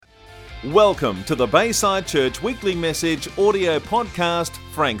Welcome to the Bayside Church Weekly Message audio podcast,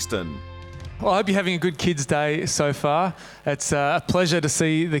 Frankston. Well, I hope you're having a good Kids' Day so far. It's a pleasure to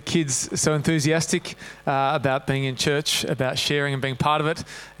see the kids so enthusiastic about being in church, about sharing and being part of it,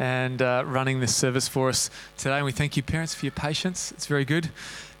 and running this service for us today. And we thank you, parents, for your patience. It's very good.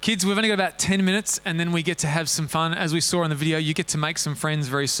 Kids, we've only got about 10 minutes, and then we get to have some fun. As we saw in the video, you get to make some friends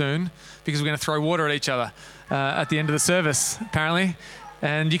very soon because we're going to throw water at each other at the end of the service, apparently.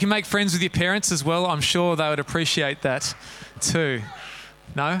 And you can make friends with your parents as well. I'm sure they would appreciate that too.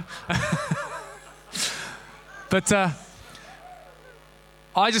 No? But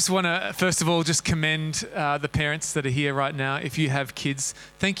I just want to, first of all, just commend the parents that are here right now. If you have kids,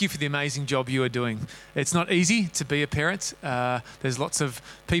 thank you for the amazing job you are doing. It's not easy to be a parent. There's lots of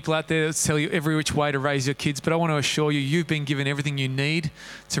people out there that tell you every which way to raise your kids, but I want to assure you, you've been given everything you need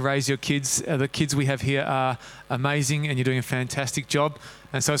to raise your kids. The kids we have here are amazing, and you're doing a fantastic job.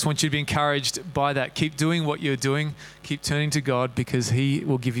 And so I just want you to be encouraged by that. Keep doing what you're doing. Keep turning to God, because He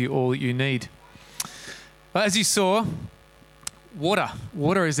will give you all that you need. But as you saw, water.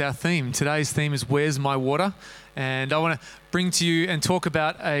 Water is our theme. Today's theme is Where's My Water? And I want to bring to you and talk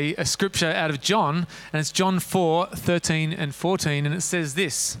about a scripture out of John, and it's John 4:13 and 14, and it says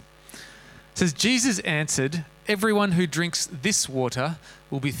this. It says, Jesus answered, "Everyone who drinks this water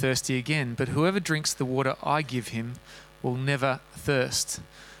will be thirsty again, but whoever drinks the water I give him will never thirst.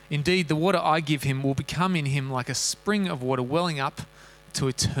 Indeed, the water I give him will become in him like a spring of water welling up to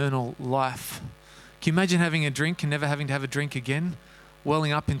eternal life." Can you imagine having a drink and never having to have a drink again?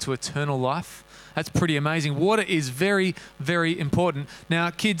 Welling up into eternal life. That's pretty amazing. Water is very, very important. Now,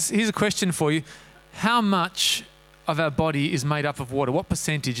 kids, here's a question for you. How much of our body is made up of water? What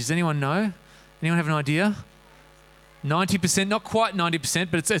percentage? Does anyone know? Anyone have an idea? 90%, not quite 90%,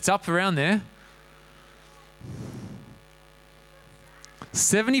 but it's up around there.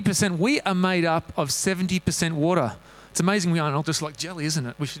 70%. We are made up of 70% water. It's amazing we aren't all just like jelly, isn't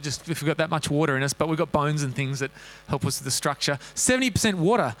it? If we've got that much water in us, but we've got bones and things that help us with the structure. 70%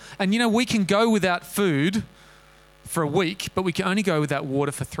 water. And you know, we can go without food for a week, but we can only go without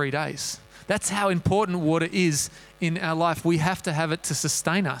water for 3 days. That's how important water is in our life. We have to have it to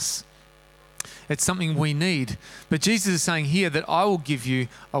sustain us. It's something we need. But Jesus is saying here that I will give you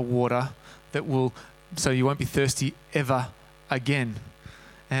a water that will, so you won't be thirsty ever again.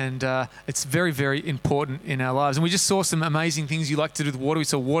 And it's very, very important in our lives. And we just saw some amazing things you like to do with water. We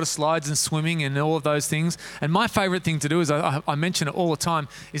saw water slides and swimming and all of those things. And my favorite thing to do is, I mention it all the time,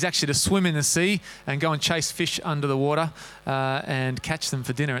 is actually to swim in the sea and go and chase fish under the water and catch them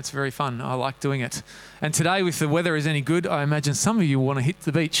for dinner. It's very fun. I like doing it. And today, if the weather is any good, I imagine some of you want to hit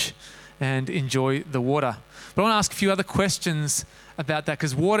the beach and enjoy the water. But I want to ask a few other questions about that,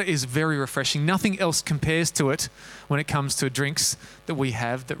 because water is very refreshing. Nothing else compares to it when it comes to drinks that we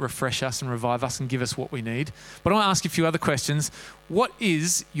have that refresh us and revive us and give us what we need. But I want to ask you a few other questions. What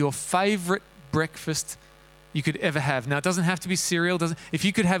is your favorite breakfast you could ever have? Now, it doesn't have to be cereal. If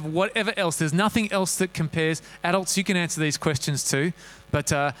you could have whatever else, there's nothing else that compares. Adults, you can answer these questions too.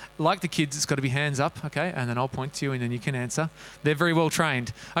 But like the kids, it's got to be hands up, okay? And then I'll point to you and then you can answer. They're very well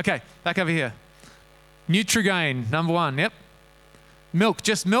trained. Okay, back over here. Nutrigain, number one, yep. Milk,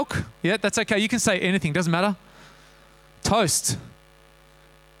 just milk? Yeah, that's okay. You can say anything, doesn't matter. Toast.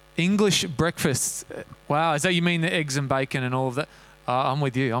 English breakfast. Wow, is that you mean the eggs and bacon and all of that? I'm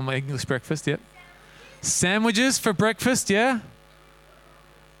with you. I'm English breakfast, yep. Sandwiches for breakfast, yeah.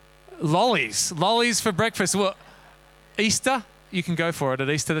 Lollies for breakfast. Well, Easter, you can go for it at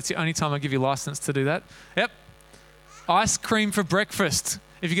Easter. That's the only time I give you license to do that. Yep. Ice cream for breakfast,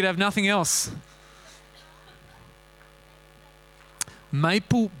 if you could have nothing else.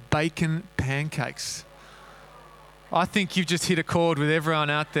 Maple bacon pancakes. I think you've just hit a chord with everyone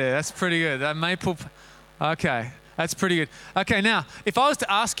out there. That's pretty good. Okay, that's pretty good. Okay, now, if I was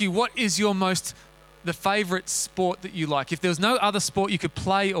to ask you what is the favorite sport that you like, if there was no other sport you could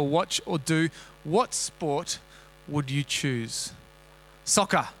play or watch or do, what sport would you choose?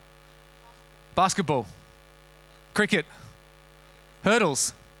 Soccer, basketball, cricket,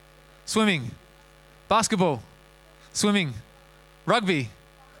 hurdles, swimming, basketball, swimming, rugby,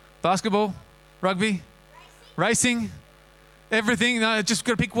 basketball, rugby, racing, everything. No, just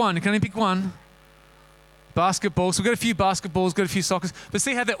got to pick one. You can only pick one. Basketball. So we've got a few basketballs, got a few soccers, but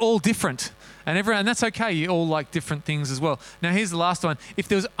see how they're all different. And that's okay. You all like different things as well. Now here's the last one. If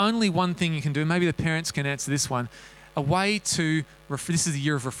there was only one thing you can do, maybe the parents can answer this one. A way to, this is the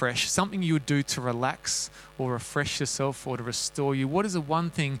year of refresh, something you would do to relax or refresh yourself or to restore you. What is the one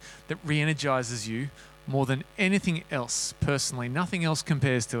thing that re-energizes you more than anything else personally? Nothing else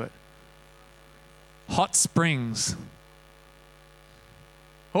compares to it. Hot springs.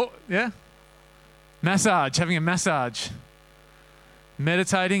 Oh, yeah. Massage, having a massage.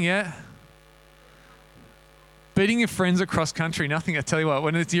 Meditating, yeah. Beating your friends across country, nothing, I tell you what,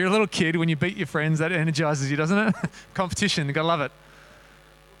 when you're a little kid, when you beat your friends, that energizes you, doesn't it? Competition, you gotta love it.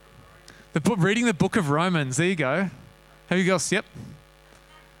 Reading the book of Romans, there you go. Have you guys, yep.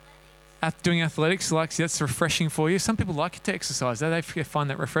 Doing athletics, that's refreshing for you. Some people like to exercise, they find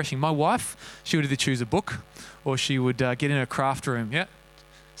that refreshing. My wife, she would either choose a book or she would get in her craft room. Yeah.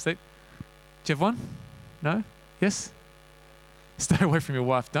 Steve, do you have one? No? Yes? Stay away from your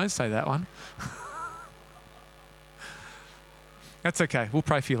wife. Don't say that one. That's okay. We'll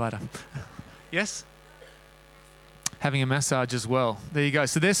pray for you later. Yes? Having a massage as well. There you go.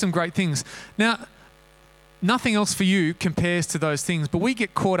 So there's some great things. Now, nothing else for you compares to those things, but we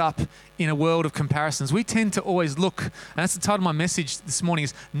get caught up in a world of comparisons. We tend to always look, and that's the title of my message this morning,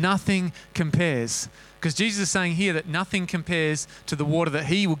 is Nothing Compares. Because Jesus is saying here that nothing compares to the water that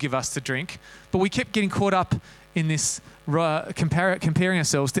he will give us to drink, but we kept getting caught up in this comparing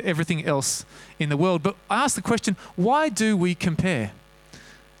ourselves to everything else in the world. But I ask the question, why do we compare?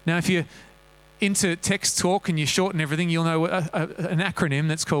 Now, if you're into text talk and you shorten everything, you'll know an acronym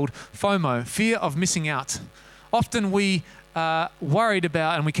that's called FOMO, fear of missing out. Often we are worried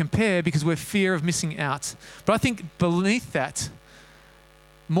about and we compare because we're fear of missing out. But I think beneath that,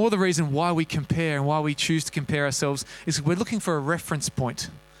 more the reason why we compare and why we choose to compare ourselves is we're looking for a reference point.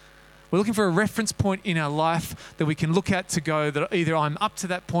 We're looking for a reference point in our life that we can look at to go that either I'm up to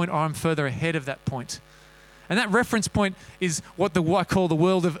that point or I'm further ahead of that point. And that reference point is what I call the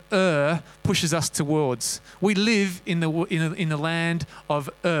world of pushes us towards. We live in the land of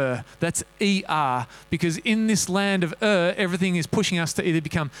That's ER, because in this land of everything is pushing us to either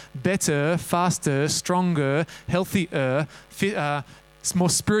become better, faster, stronger, healthier, more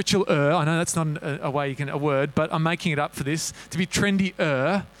spiritual. I know that's not a word, but I'm making it up for this to be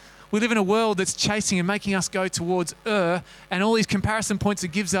trendy. We live in a world that's chasing and making us go towards and all these comparison points it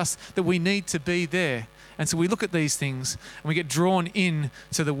gives us that we need to be there. And so we look at these things and we get drawn in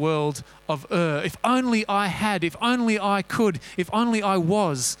to the world of If only I had, if only I could, if only I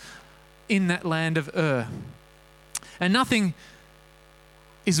was in that land of And nothing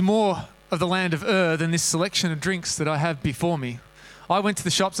is more of the land of than this selection of drinks that I have before me. I went to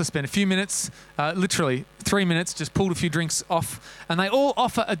the shops, I spent a few minutes, literally 3 minutes, just pulled a few drinks off, and they all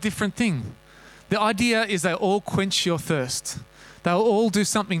offer a different thing. The idea is they all quench your thirst. They'll all do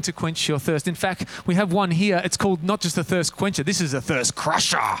something to quench your thirst. In fact, we have one here. It's called not just a thirst quencher. This is a thirst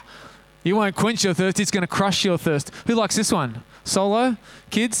crusher. You won't quench your thirst. It's going to crush your thirst. Who likes this one? Solo?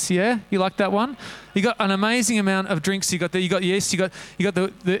 Kids? Yeah? You like that one? You got an amazing amount of drinks. You got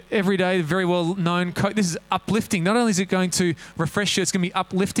the everyday, very well known Coke. This is uplifting. Not only is it going to refresh you, it's going to be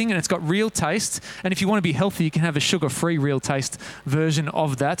uplifting and it's got real taste. And if you want to be healthy, you can have a sugar-free real taste version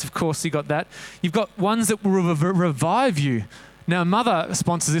of that. Of course, you got that. You've got ones that will revive you. Now, Mother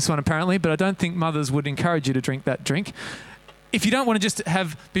sponsors this one apparently, but I don't think mothers would encourage you to drink that drink. If you don't want to just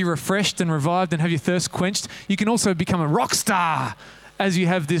be refreshed and revived and have your thirst quenched, you can also become a rock star as you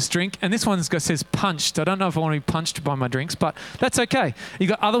have this drink. And this one says punched. I don't know if I want to be punched by my drinks, but that's okay. You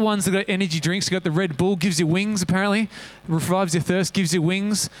got other ones that got energy drinks. You got the Red Bull, gives you wings apparently, revives your thirst, gives you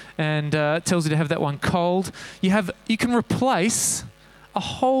wings, and tells you to have that one cold. You can replace a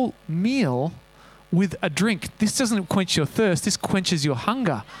whole meal with a drink. This doesn't quench your thirst. This quenches your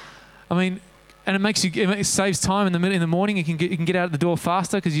hunger. I mean, and it saves time in the morning. You can get out the door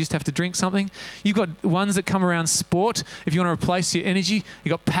faster because you just have to drink something. You've got ones that come around sport. If you want to replace your energy, you've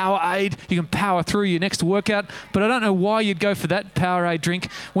got Powerade. You can power through your next workout. But I don't know why you'd go for that Powerade drink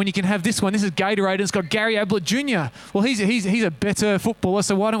when you can have this one. This is Gatorade and it's got Gary Ablett Jr. Well, he's a better footballer,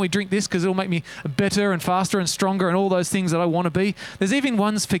 so why don't we drink this because it'll make me better and faster and stronger and all those things that I want to be. There's even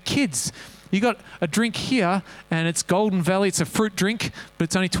ones for kids. You got a drink here, and it's Golden Valley. It's a fruit drink, but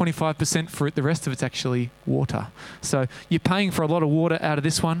it's only 25% fruit. The rest of it's actually water. So you're paying for a lot of water out of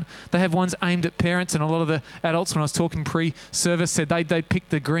this one. They have ones aimed at parents, and a lot of the adults, when I was talking pre-service, said they'd pick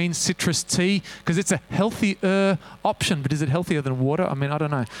the green citrus tea because it's a healthier option. But is it healthier than water? I mean, I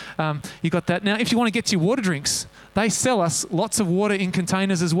don't know. You got that. Now, if you want to get to your water drinks, they sell us lots of water in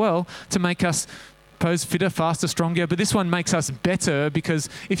containers as well to make us fitter, faster, stronger, but this one makes us better because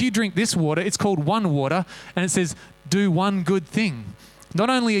if you drink this water, it's called One Water, and it says, do one good thing. Not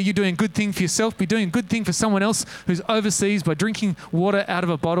only are you doing a good thing for yourself, but you're doing a good thing for someone else who's overseas by drinking water out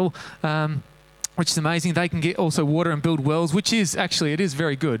of a bottle, which is amazing. They can get also water and build wells, which is actually, it is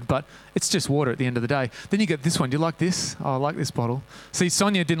very good, but it's just water at the end of the day. Then you get this one. Do you like this? Oh, I like this bottle. See,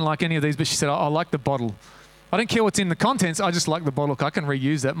 Sonia didn't like any of these, but she said, I like the bottle. I don't care what's in the contents. I just like the bottle. I can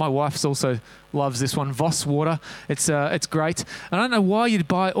reuse that. My wife's also loves this one, Voss water. It's great. And I don't know why you'd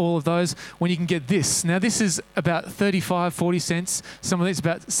buy all of those when you can get this. Now, this is about 35, 40 cents. Some of it's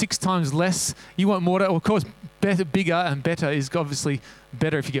about 6 times less. You want more, of course, better, bigger and better is obviously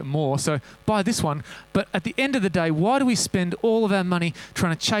better if you get more. So buy this one. But at the end of the day, why do we spend all of our money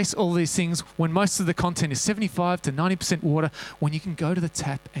trying to chase all these things when most of the content is 75 to 90% water when you can go to the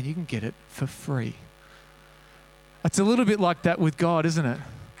tap and you can get it for free? It's a little bit like that with God, isn't it?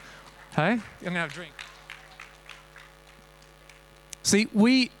 Hey? I'm going to have a drink. See,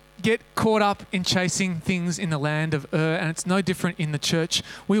 we get caught up in chasing things in the land of and it's no different in the church.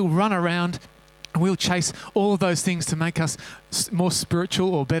 We'll run around and we'll chase all of those things to make us more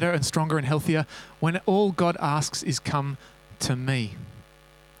spiritual or better and stronger and healthier when all God asks is come to me.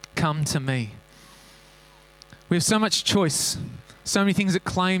 Come to me. We have so much choice. So many things that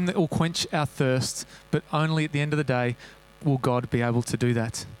claim that will quench our thirst, but only at the end of the day will God be able to do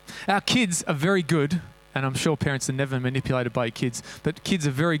that. Our kids are very good, and I'm sure parents are never manipulated by your kids, but kids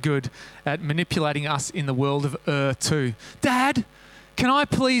are very good at manipulating us in the world of too. Dad, can I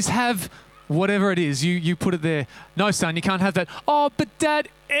please have whatever it is? You put it there. No, son, you can't have that. Oh, but Dad,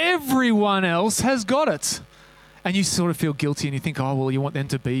 everyone else has got it. And you sort of feel guilty and you think, oh, well, you want them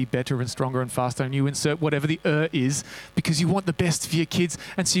to be better and stronger and faster, and you insert whatever the is because you want the best for your kids,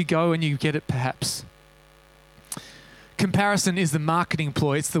 and so you go and you get it perhaps. Comparison is the marketing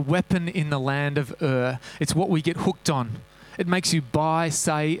ploy. It's the weapon in the land of It's what we get hooked on. It makes you buy,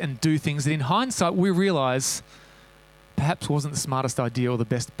 say, and do things that in hindsight we realise perhaps wasn't the smartest idea or the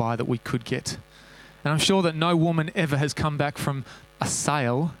best buy that we could get. And I'm sure that no woman ever has come back from a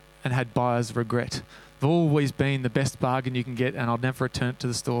sale and had buyer's regret. They've always been the best bargain you can get, and I'll never return it to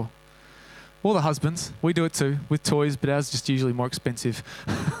the store. All the husbands, we do it too, with toys, but ours is just usually more expensive.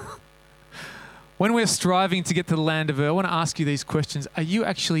 When we're striving to get to the land of I want to ask you these questions. Are you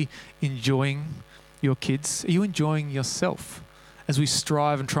actually enjoying your kids? Are you enjoying yourself as we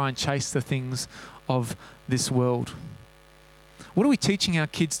strive and try and chase the things of this world? What are we teaching our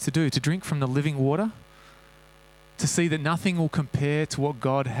kids to do? To drink from the living water? To see that nothing will compare to what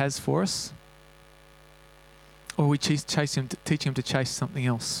God has for us? Or are we teaching them to chase something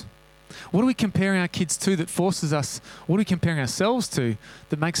else? What are we comparing our kids to that forces us? What are we comparing ourselves to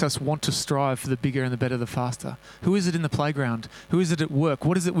that makes us want to strive for the bigger and the better, the faster? Who is it in the playground? Who is it at work?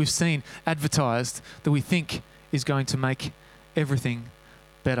 What is it we've seen advertised that we think is going to make everything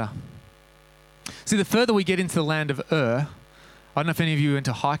better? See, the further we get into the land of I don't know if any of you are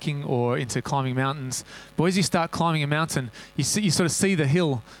into hiking or into climbing mountains, but as you start climbing a mountain, you sort of see the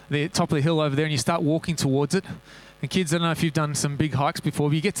hill, the top of the hill over there, and you start walking towards it. And kids, I don't know if you've done some big hikes before,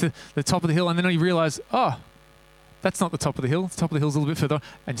 but you get to the top of the hill and then you realise, oh, that's not the top of the hill. The top of the hill's a little bit further on.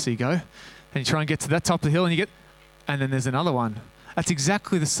 And so you go and you try and get to that top of the hill and then there's another one. That's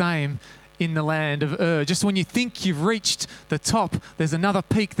exactly the same in the land of Just when you think you've reached the top, there's another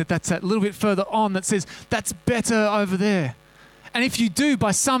peak that's that little bit further on that says, that's better over there. And if you do,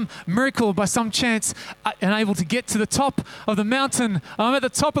 by some miracle, by some chance, and able to get to the top of the mountain, I'm at the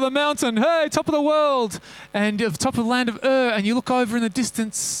top of the mountain, hey, top of the world, and the top of the land of and you look over in the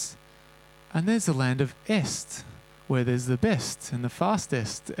distance, and there's the land of Est, where there's the best and the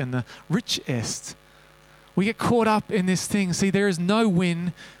fastest and the richest. We get caught up in this thing. See, there is no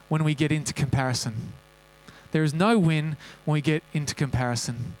win when we get into comparison. There is no win when we get into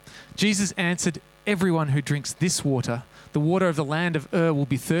comparison. Jesus answered, everyone who drinks this water, the water of the land of will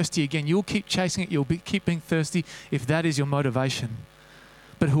be thirsty again. You'll keep chasing it. You'll keep being thirsty if that is your motivation.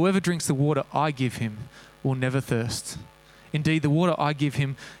 But whoever drinks the water I give him will never thirst. Indeed, the water I give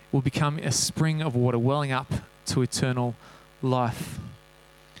him will become a spring of water welling up to eternal life.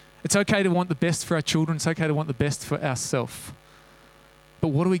 It's okay to want the best for our children. It's okay to want the best for ourselves. But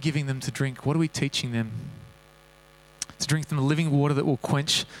what are we giving them to drink? What are we teaching them? To drink them the living water that will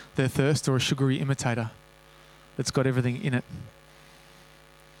quench their thirst, or a sugary imitator that's got everything in it?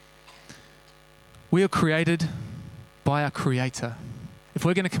 We are created by our Creator. If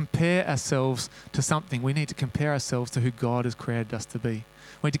we're going to compare ourselves to something, we need to compare ourselves to who God has created us to be.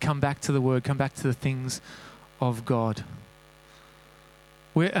 We need to come back to the Word, come back to the things of God.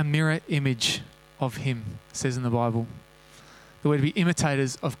 We're a mirror image of Him, it says in the Bible. That we're to be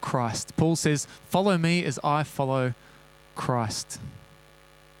imitators of Christ. Paul says, follow me as I follow Christ.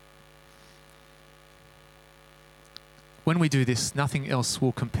 When we do this, nothing else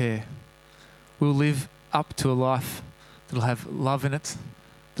will compare. We'll live up to a life that'll have love in it,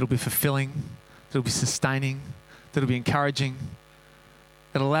 that'll be fulfilling, that'll be sustaining, that'll be encouraging,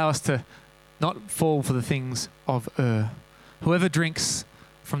 that'll allow us to not fall for the things of Whoever drinks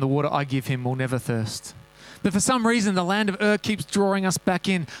from the water I give him will never thirst. But for some reason, the land of keeps drawing us back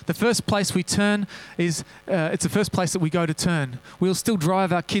in. The first place we turn is, it's the first place that we go to turn. We'll still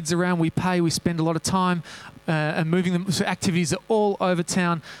drive our kids around. We pay, we spend a lot of time and moving them. So activities are all over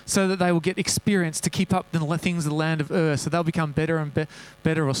town so that they will get experience to keep up the things of the land of so they'll become better and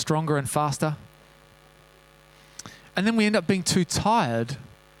better or stronger and faster. And then we end up being too tired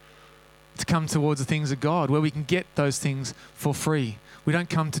to come towards the things of God, where we can get those things for free. We don't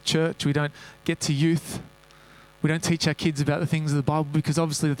come to church. We don't get to youth. We don't teach our kids about the things of the Bible, because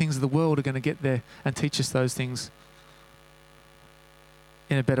obviously the things of the world are going to get there and teach us those things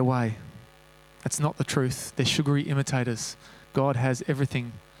in a better way. That's not the truth. They're sugary imitators. God has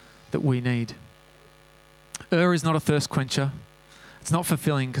everything that we need. Is not a thirst quencher. It's not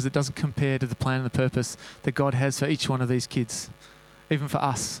fulfilling because it doesn't compare to the plan and the purpose that God has for each one of these kids, even for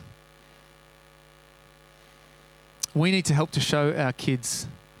us. We need to help to show our kids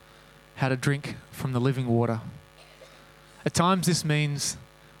how to drink from the living water. At times this means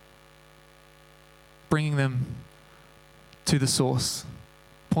bringing them to the source,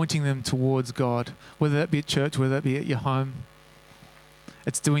 pointing them towards God, whether that be at church, whether that be at your home.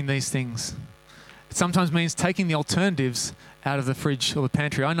 It's doing these things. It sometimes means taking the alternatives out of the fridge or the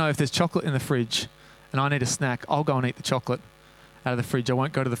pantry. I know if there's chocolate in the fridge and I need a snack, I'll go and eat the chocolate out of the fridge. I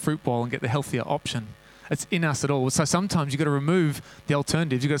won't go to the fruit bowl and get the healthier option. It's in us at all. So sometimes you've got to remove the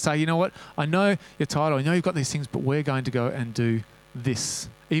alternatives. You've got to say, you know what? I know you're tired. I know you've got these things, but we're going to go and do this,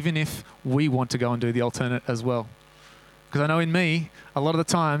 even if we want to go and do the alternate as well. Because I know in me, a lot of the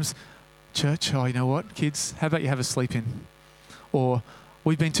times, church, you know what, kids, how about you have a sleep in? Or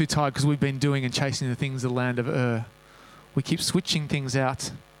we've been too tired because we've been doing and chasing the things of the land of We keep switching things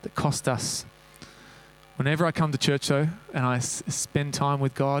out that cost us. Whenever I come to church, though, and I spend time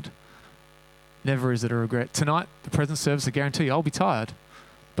with God, never is it a regret. Tonight, the present service, I guarantee you, I'll be tired,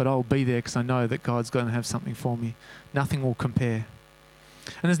 but I'll be there because I know that God's going to have something for me. Nothing will compare.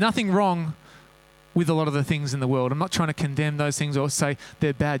 And there's nothing wrong with a lot of the things in the world. I'm not trying to condemn those things or say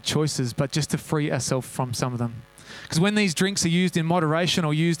they're bad choices, but just to free ourselves from some of them. Because when these drinks are used in moderation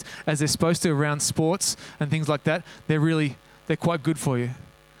or used as they're supposed to around sports and things like that, they're quite good for you.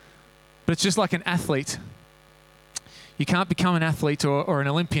 But it's just like an athlete. You can't become an athlete or an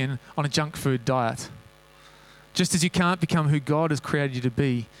Olympian on a junk food diet. Just as you can't become who God has created you to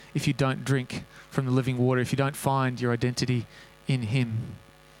be if you don't drink from the living water, if you don't find your identity in Him.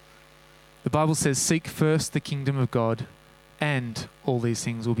 The Bible says, seek first the kingdom of God, and all these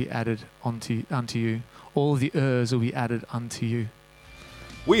things will be added unto you. All of the will be added unto you.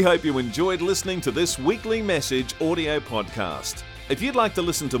 We hope you enjoyed listening to this weekly message audio podcast. If you'd like to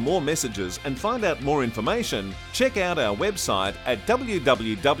listen to more messages and find out more information, check out our website at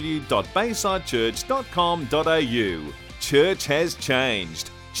www.baysidechurch.com.au. Church has changed.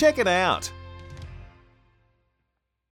 Check it out.